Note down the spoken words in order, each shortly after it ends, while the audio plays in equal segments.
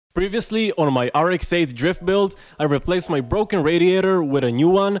Previously, on my Rx8 drift build, I replaced my broken radiator with a new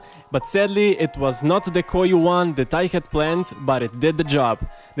one, but sadly it was not the Koyu one that I had planned, but it did the job.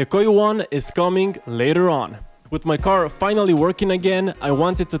 The Koyu one is coming later on. With my car finally working again, I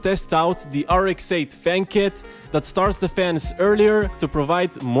wanted to test out the Rx8 fan kit that starts the fans earlier to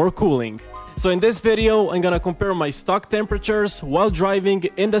provide more cooling. So in this video, I'm gonna compare my stock temperatures while driving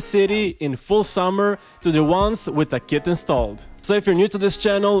in the city in full summer to the ones with a kit installed. So if you're new to this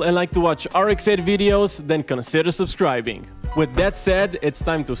channel and like to watch Rx8 videos, then consider subscribing. With that said, it's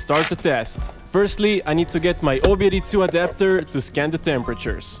time to start the test. Firstly, I need to get my OBD2 adapter to scan the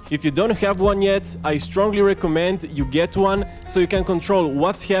temperatures. If you don't have one yet, I strongly recommend you get one so you can control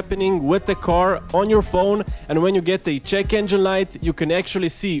what's happening with the car on your phone, and when you get a check engine light, you can actually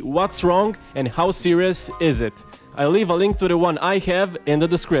see what's wrong and how serious is it. I'll leave a link to the one I have in the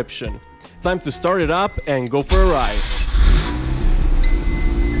description. Time to start it up and go for a ride.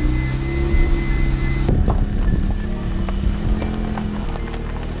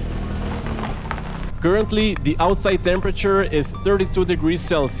 Currently, the outside temperature is 32 degrees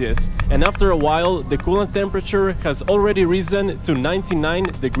Celsius, and after a while, the coolant temperature has already risen to 99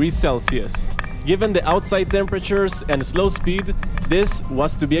 degrees Celsius. Given the outside temperatures and slow speed, this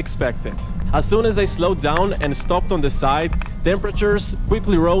was to be expected. As soon as I slowed down and stopped on the side, temperatures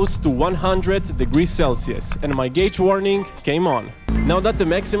quickly rose to 100 degrees Celsius, and my gauge warning came on. Now that the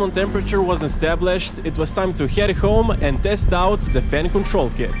maximum temperature was established, it was time to head home and test out the fan control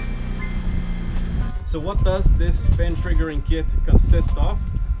kit. So what does this fan triggering kit consist of?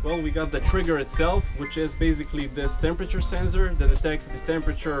 Well, we got the trigger itself, which is basically this temperature sensor that detects the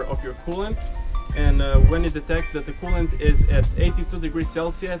temperature of your coolant. And when it detects that the coolant is at 82 degrees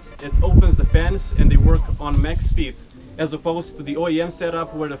Celsius, it opens the fans and they work on max speed, as opposed to the OEM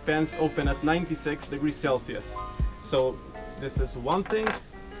setup where the fans open at 96 degrees Celsius. So this is one thing.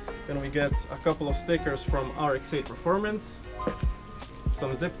 Then we get a couple of stickers from Rx8 Performance.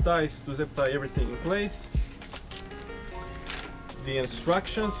 Some zip ties to zip tie everything in place, the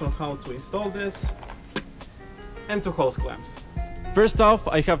instructions on how to install this, and two hose clamps. First off,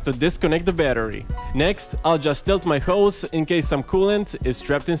 I have to disconnect the battery. Next, I'll just tilt my hose in case some coolant is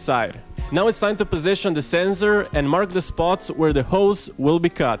trapped inside. Now it's time to position the sensor and mark the spots where the hose will be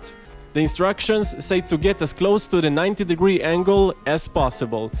cut. The instructions say to get as close to the 90-degree angle as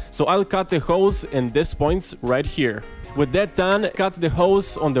possible, so I'll cut the hose in these points right here. With that done, cut the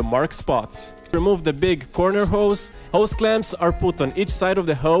hose on the marked spots. Remove the big corner hose. Hose clamps are put on each side of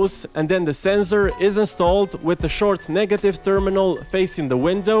the hose, and then the sensor is installed with the short negative terminal facing the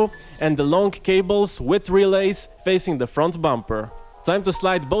window and the long cables with relays facing the front bumper. Time to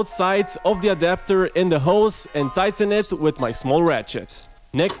slide both sides of the adapter in the hose and tighten it with my small ratchet.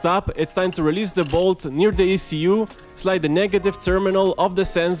 Next up, it's time to release the bolt near the ECU, slide the negative terminal of the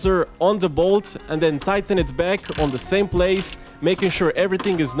sensor on the bolt and then tighten it back on the same place, making sure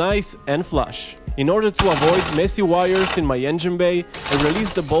everything is nice and flush. In order to avoid messy wires in my engine bay, I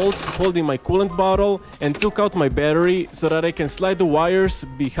released the bolts holding my coolant bottle and took out my battery so that I can slide the wires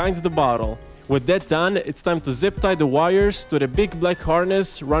behind the bottle. With that done, it's time to zip tie the wires to the big black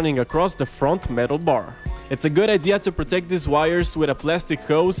harness running across the front metal bar. It's a good idea to protect these wires with a plastic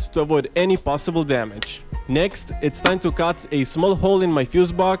hose to avoid any possible damage. Next, it's time to cut a small hole in my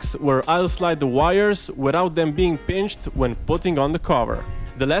fuse box where I'll slide the wires without them being pinched when putting on the cover.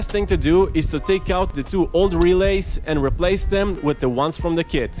 The last thing to do is to take out the two old relays and replace them with the ones from the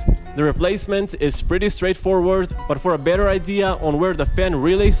kit. The replacement is pretty straightforward, but for a better idea on where the fan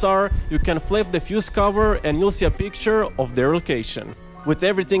relays are, you can flip the fuse cover and you'll see a picture of their location. With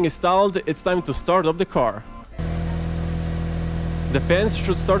everything installed, it's time to start up the car. The fans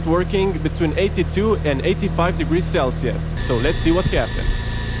should start working between 82 and 85 degrees Celsius, so let's see what happens.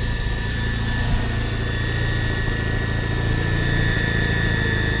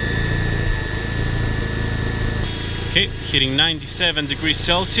 Okay, hitting 97 degrees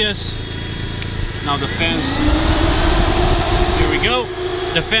Celsius. Now the fans, here we go.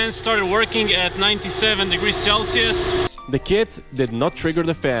 The fans started working at 97 degrees Celsius. The kit did not trigger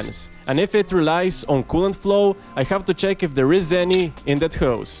the fans, and if it relies on coolant flow, I have to check if there is any in that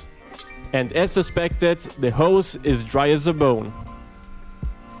hose. And as suspected, the hose is dry as a bone.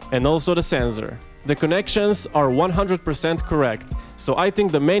 And also the sensor. The connections are 100% correct, so I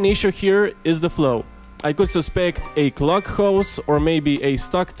think the main issue here is the flow. I could suspect a clog hose or maybe a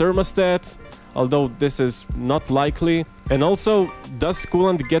stock thermostat, although this is not likely. And also, does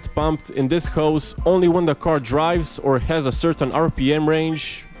coolant get pumped in this hose only when the car drives or has a certain RPM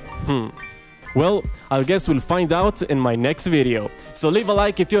range? Well, I guess we'll find out in my next video. So leave a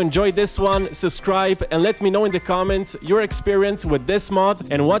like if you enjoyed this one, subscribe, and let me know in the comments your experience with this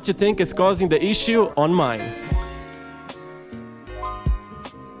mod and what you think is causing the issue on mine.